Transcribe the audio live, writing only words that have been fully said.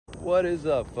What is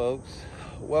up, folks?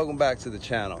 Welcome back to the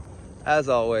channel. As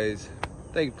always,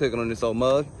 thank you for clicking on this old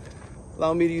mug.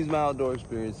 Allow me to use my outdoor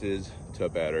experiences to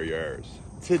better yours.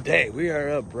 Today we are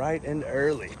up bright and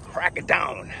early, crack it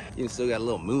down. You still got a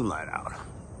little moonlight out.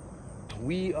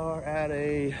 We are at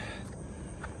a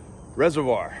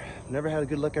reservoir. Never had a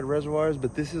good look at reservoirs,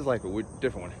 but this is like a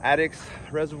different one. Addicks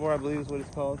Reservoir, I believe is what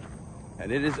it's called.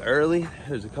 And it is early.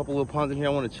 There's a couple little ponds in here I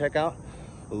want to check out.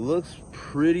 It looks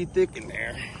pretty thick in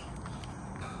there.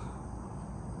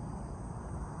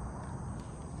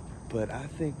 But I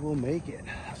think we'll make it.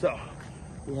 So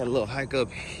we had a little hike up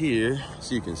here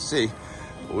so you can see.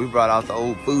 But we brought out the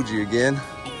old Fuji again.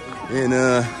 And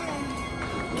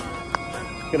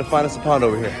gonna find us a pond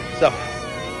over here. So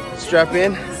strap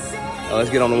in, let's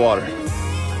get on the water.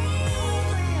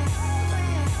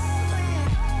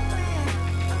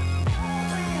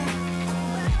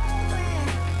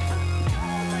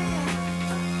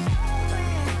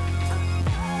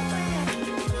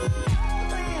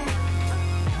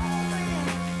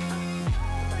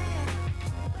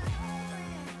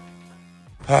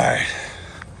 All right,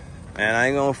 man, I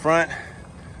ain't gonna front.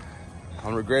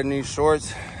 I'm regretting these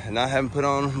shorts and not having put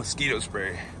on mosquito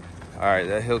spray. All right,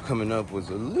 that hill coming up was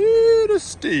a little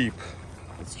steep.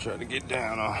 Let's try to get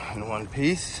down in one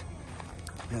piece.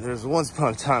 Now, there's once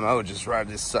upon a time I would just ride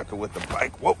this sucker with the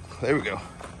bike. Whoa, there we go.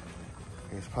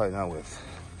 It's probably not with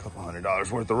a couple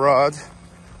 $100 worth of rods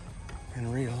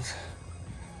and reels.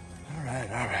 All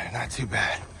right, not too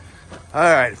bad. All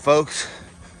right, folks.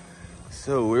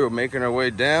 So we were making our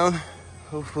way down.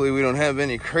 Hopefully we don't have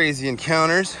any crazy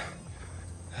encounters.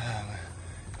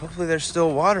 Hopefully there's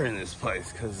still water in this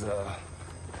place because,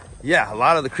 yeah, a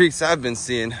lot of the creeks I've been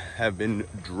seeing have been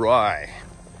dry.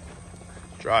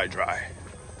 Dry.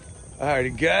 All right,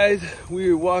 guys,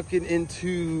 we're walking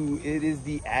into, it is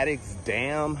the Addicks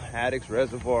Dam, Addicks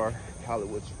Reservoir, call it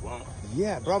what you want.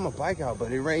 Yeah, I brought my bike out,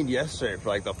 but it rained yesterday for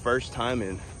like the first time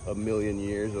in a million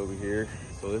years over here.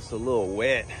 So it's a little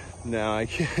wet. Now I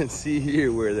can see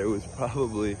here where there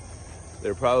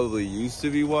probably used to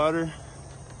be water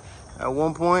at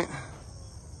one point,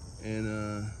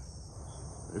 and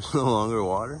there's no longer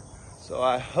water. So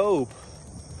I hope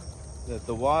that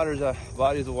the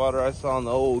bodies of water I saw on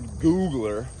the old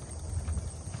Googler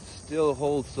still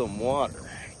hold some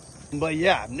water. But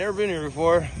yeah, I've never been here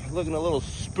before. Looking a little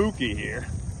spooky here,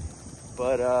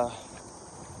 but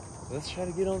let's try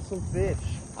to get on some fish.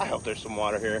 I hope there's some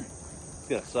water here. It's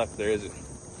gonna suck if there isn't.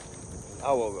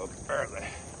 I woke up early.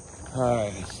 All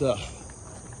right, so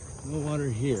no water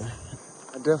here.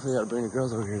 I definitely gotta bring the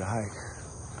girls over here to hike.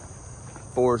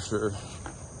 For sure.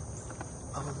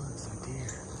 Oh, look, some deer.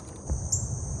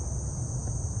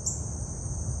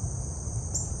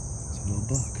 It's a little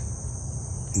buck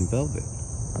in velvet.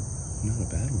 Not a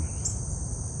bad one.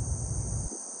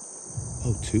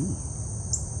 Oh, two.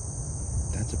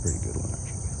 That's a pretty good one,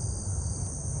 actually.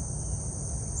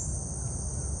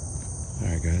 All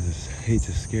right, guys, I just hate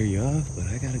to scare you off, but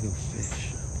I gotta go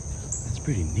fish. That's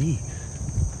pretty neat.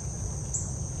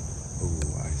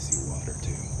 Oh, I see water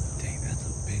too. Dang, that's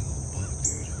a big old buck,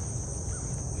 dude.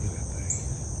 Look at that thing.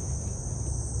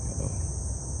 Uh-oh.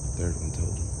 Third one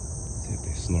told him. See if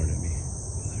they snort at me.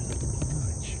 Oh, there's a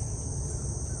bunch.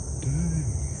 Dang.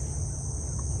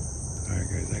 All right,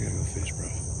 guys, I gotta go fish, bro.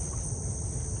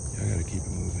 Y'all gotta keep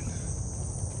it moving.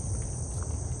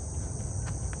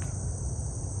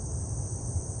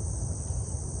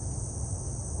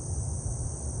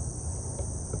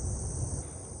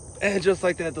 And just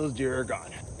like that, those deer are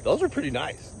gone. Those are pretty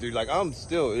nice, dude. Like, I'm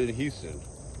still in Houston.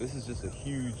 This is just a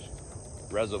huge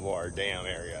reservoir dam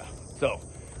area. So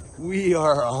we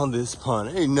are on this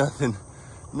pond. Ain't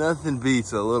nothing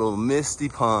beats a little misty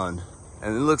pond.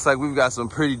 And it looks like we've got some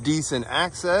pretty decent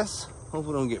access. Hope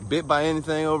we don't get bit by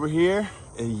anything over here.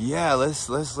 And yeah, let's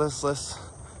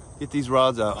get these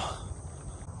rods out.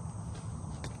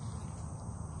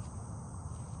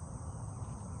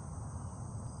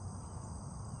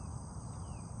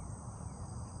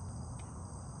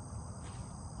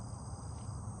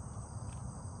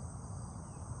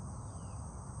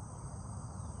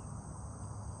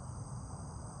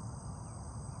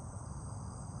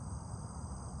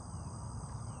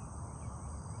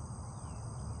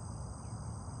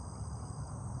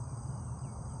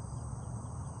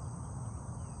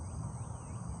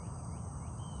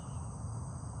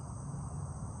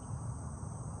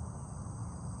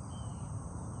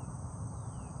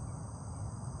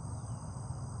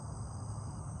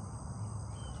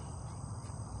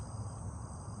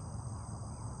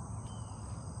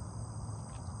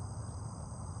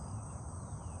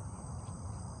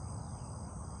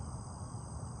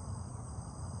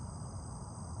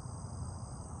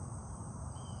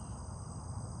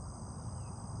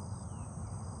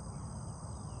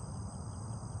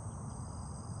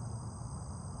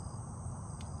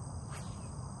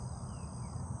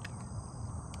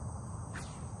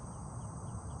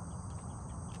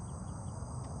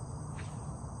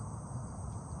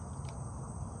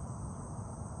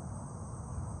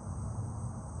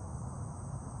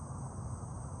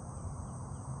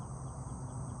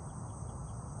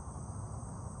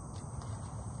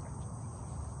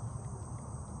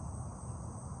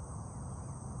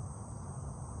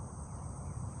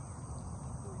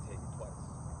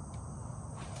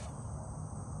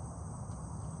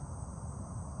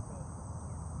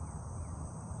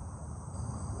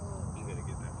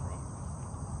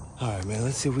 All right, man,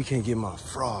 let's see if we can't get my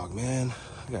frog, man.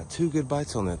 I got 2 good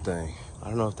bites on that thing. I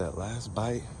don't know if that last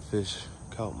bite fish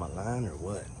caught my line or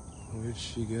what. Where'd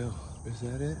she go? Is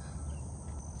that it?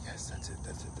 Yes, that's it,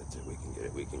 that's it, that's it. We can get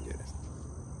it, we can get it.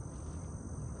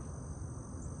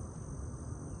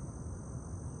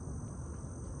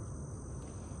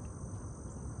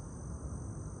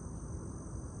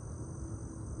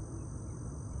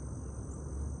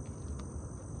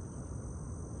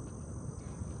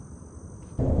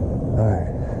 All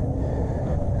right,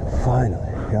 finally,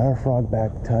 got our frog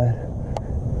back tied.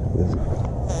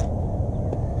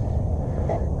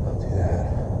 I'll do that.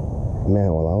 Man,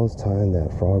 while I was tying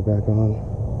that frog back on,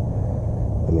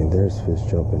 I mean, there's fish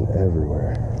jumping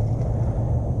everywhere.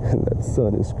 And that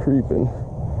sun is creeping.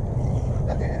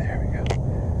 Okay, there we go.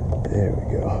 There we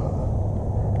go.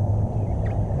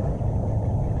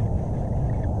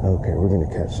 Okay, we're gonna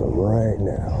catch some right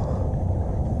now.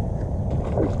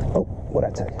 Oh, what'd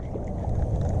I tell you?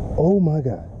 Oh my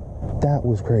God, that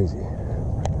was crazy.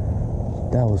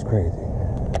 That was crazy.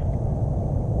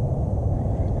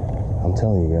 I'm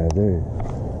telling you guys, dude,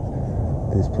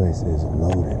 this place is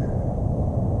loaded.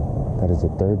 That is the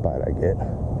 3rd bite I get.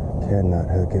 Cannot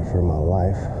hook it for my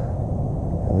life.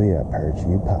 Oh yeah, perch,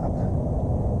 you pop.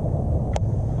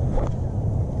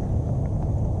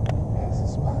 That's the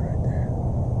spot right there.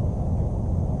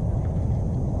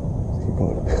 Let's keep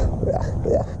going.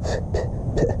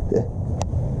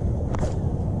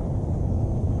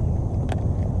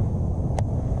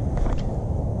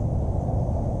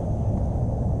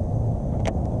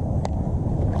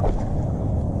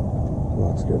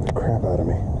 Scared the crap out of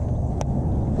me.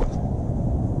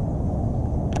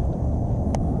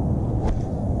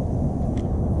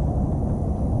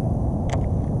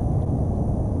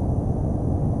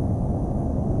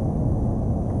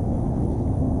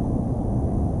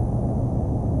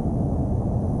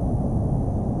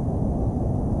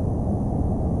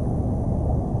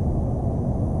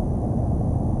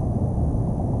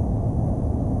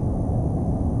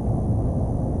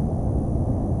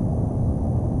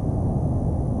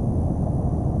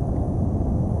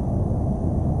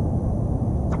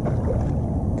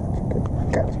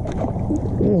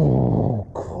 Oh,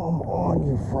 come on,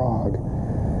 you frog.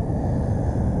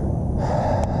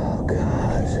 Oh,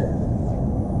 gosh.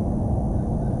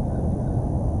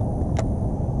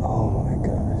 Oh, my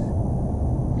gosh.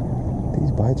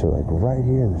 These bites are like right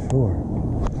here in the shore.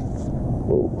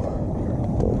 Whoa.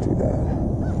 Don't do that.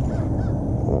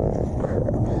 Alright,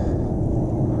 crap.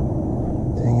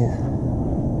 Dang it.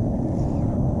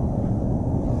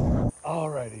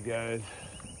 Alrighty, guys.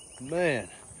 Man,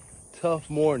 tough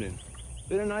morning.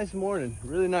 Been a nice morning,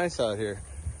 really nice out here,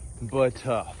 but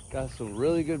tough. Got some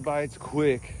really good bites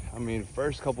quick. I mean,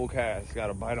 first couple casts, got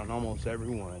a bite on almost every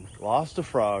one. Lost a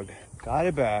frog, got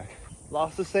it back.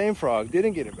 Lost the same frog,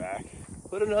 didn't get it back.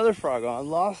 Put another frog on,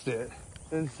 lost it.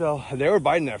 And so they were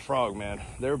biting that frog, man.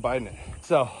 They were biting it.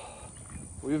 So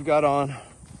we've got on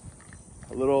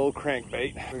a little old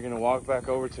crankbait. We're gonna walk back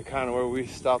over to kind of where we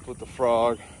stopped with the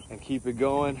frog and keep it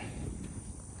going.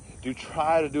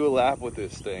 Try to do a lap with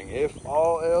this thing. If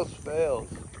all else fails,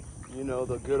 you know,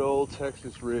 the good old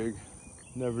Texas rig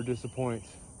never disappoints.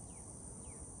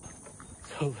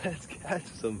 So let's catch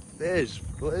some fish,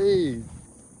 please.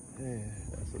 Yeah,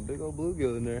 got some big old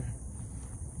bluegill in there.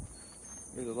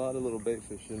 There's a lot of little bait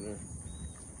fish in there.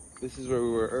 This is where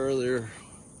we were earlier.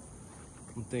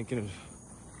 I'm thinking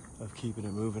of keeping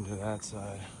it moving to that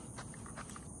side.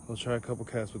 We'll try a couple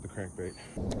casts with the crankbait.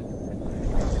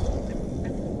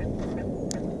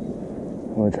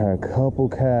 I'm gonna try a couple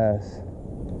casts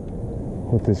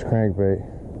with this crankbait.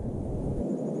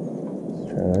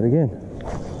 Let's try that again.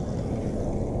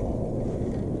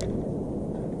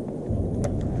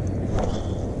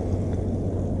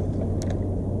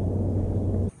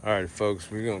 All right,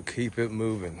 folks, we're gonna keep it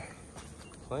moving.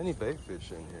 Plenty bait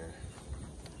fish in here.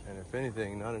 And if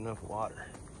anything, not enough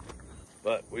water.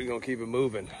 But we're gonna keep it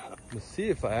moving. Let's see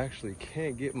if I actually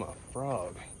can't get my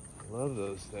frog. I love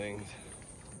those things.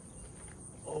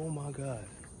 Oh my God,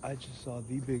 I just saw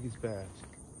the biggest bass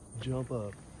jump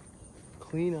up,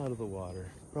 clean out of the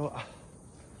water. Bro,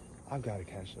 I've got to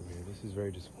catch some here. This is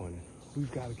very disappointing.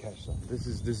 We've got to catch some. This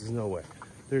is no way.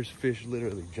 There's fish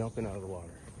literally jumping out of the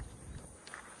water.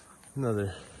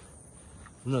 Another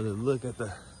look at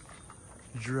the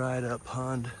dried up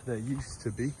pond that used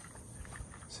to be.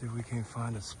 See if we can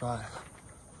find a spot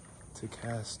to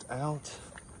cast out.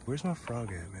 Where's my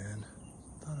frog at, man?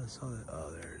 I thought I saw that.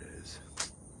 Oh, there it is.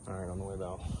 All right, on the way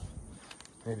out.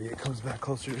 Maybe it comes back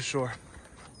closer to shore.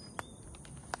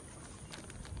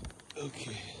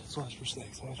 Okay, let's watch for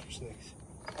snakes, watch for snakes.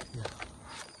 Yeah,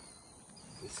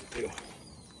 this is the deal.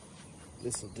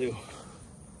 This'll do.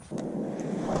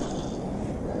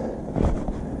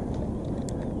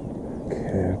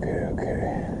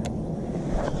 Okay.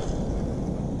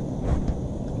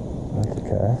 That's a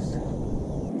cast.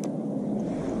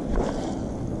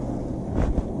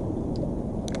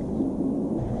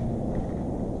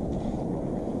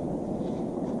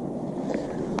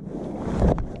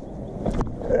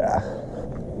 Yeah.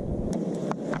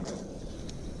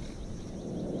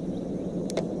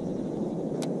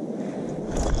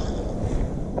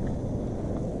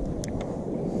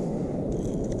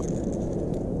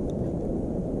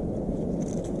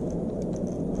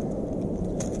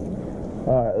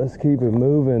 All right, let's keep it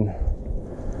moving.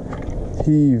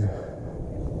 Heave.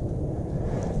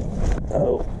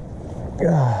 Oh,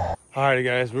 God. All right,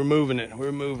 guys, we're moving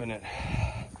it.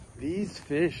 These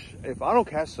fish, if I don't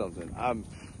catch something,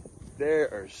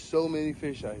 there are so many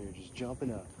fish out here just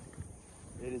jumping up.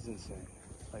 It is insane.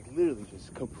 Like literally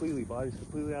just bodies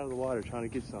completely out of the water trying to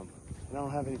get some. And I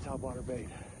don't have any topwater bait.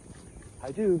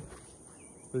 I do,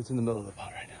 but it's in the middle of the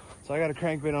pond right now. So I got a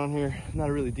crankbait on here, not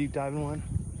a really deep diving one.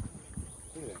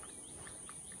 Look at that.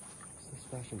 It's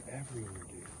splashing everywhere,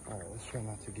 dude. All right, let's try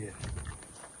not to get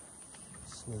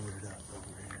slithered up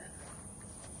over here.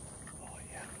 Oh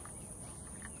yeah.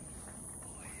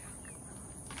 Oh yeah.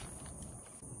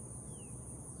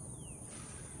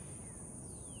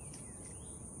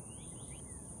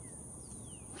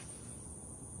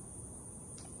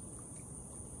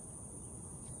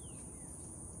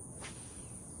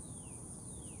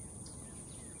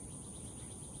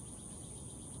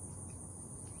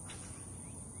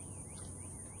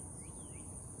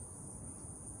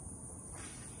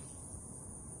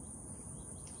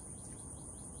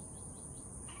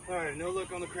 All right, no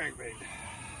luck on the crankbait.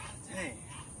 Dang.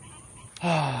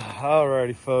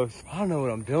 Alrighty, folks. I don't know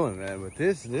what I'm doing, man, but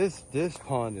this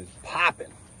pond is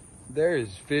popping. There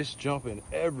is fish jumping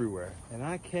everywhere, and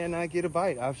I cannot get a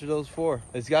bite after those 4.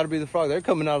 It's got to be the frog. They're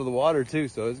coming out of the water too,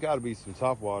 so it's got to be some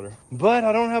top water. But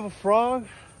I don't have a frog,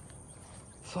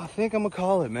 so I think I'm gonna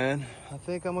call it, man. I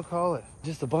think I'm gonna call it.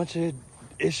 Just a bunch of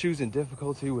issues and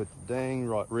difficulty with dang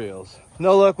reels.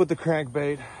 No luck with the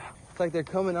crankbait. It's like they're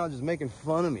coming out just making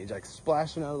fun of me, like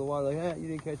splashing out of the water, like, hey, you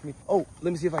didn't catch me. Oh,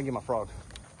 let me see if I can get my frog.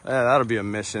 Yeah, that'll be a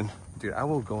mission. Dude, I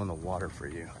will go in the water for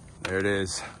you. There it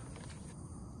is.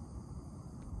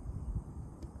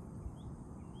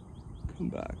 Come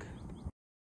back.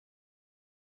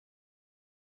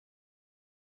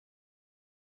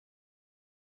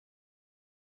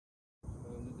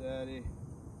 Going to daddy.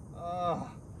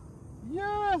 Ah,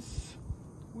 yes,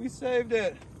 we saved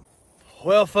it.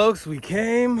 Well, folks, we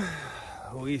came,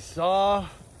 we saw,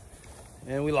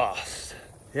 and we lost.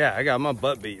 Yeah, I got my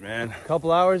butt beat, man. A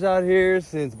couple hours out here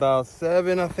since about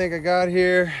 7, I think I got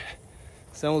here.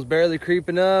 Sun was barely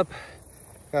creeping up.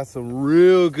 Got some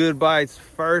real good bites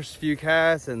first few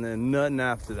casts and then nothing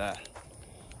after that.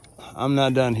 I'm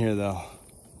not done here though.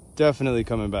 Definitely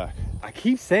coming back. I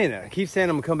keep saying that. I keep saying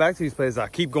I'm gonna come back to these places. I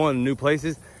keep going to new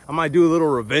places. I might do a little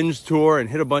revenge tour and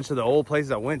hit a bunch of the old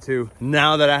places I went to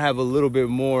now that I have a little bit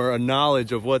more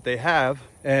knowledge of what they have,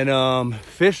 and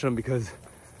fish them, because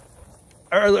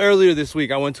earlier this week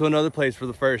I went to another place for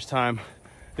the first time.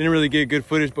 Didn't really get good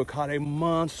footage, but caught a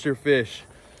monster fish.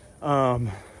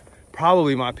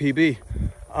 Probably my PB.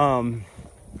 And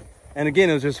again,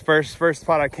 it was just first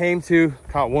spot I came to.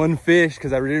 Caught one fish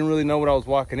because I didn't really know what I was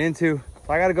walking into.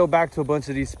 So I got to go back to a bunch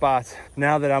of these spots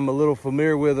now that I'm a little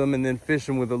familiar with them, and then fish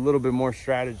them with a little bit more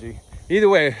strategy. Either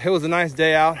way, it was a nice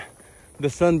day out. The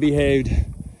sun behaved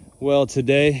well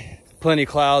today. Plenty of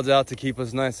clouds out to keep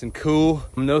us nice and cool.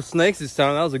 No snakes this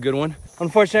time. That was a good one.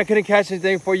 Unfortunately, I couldn't catch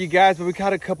anything for you guys, but we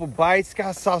caught a couple bites.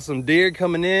 Guys, saw some deer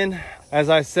coming in. As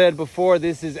I said before,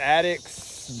 this is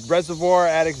Addicks Reservoir,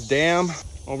 Addicks Dam,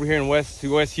 over here in West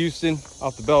Houston,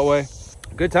 off the Beltway.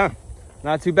 Good time.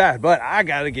 Not too bad, but I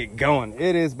gotta get going.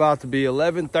 It is about to be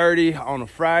 11:30 on a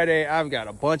Friday. I've got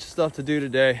a bunch of stuff to do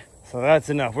today, so that's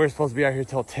enough. We're supposed to be out here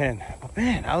till 10. But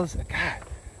man, God,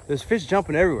 there's fish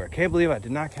jumping everywhere. Can't believe I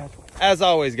did not catch one. As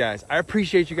always, guys, I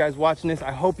appreciate you guys watching this.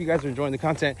 I hope you guys are enjoying the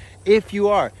content. If you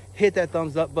are, hit that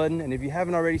thumbs up button. And if you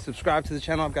haven't already, subscribe to the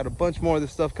channel. I've got a bunch more of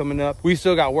this stuff coming up. We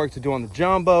still got work to do on the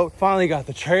John boat. Finally got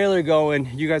the trailer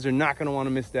going. You guys are not gonna wanna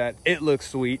miss that. It looks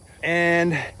sweet.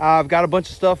 And I've got a bunch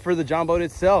of stuff for the John boat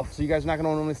itself, so you guys are not gonna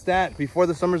wanna miss that. Before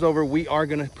the summer's over, we are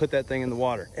gonna put that thing in the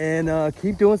water. And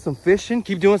keep doing some fishing,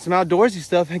 keep doing some outdoorsy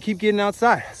stuff, and keep getting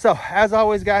outside. So as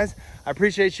always, guys, I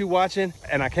appreciate you watching,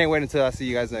 and I can't wait until I see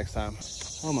you guys next time.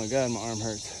 Oh my God, my arm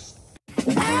hurts.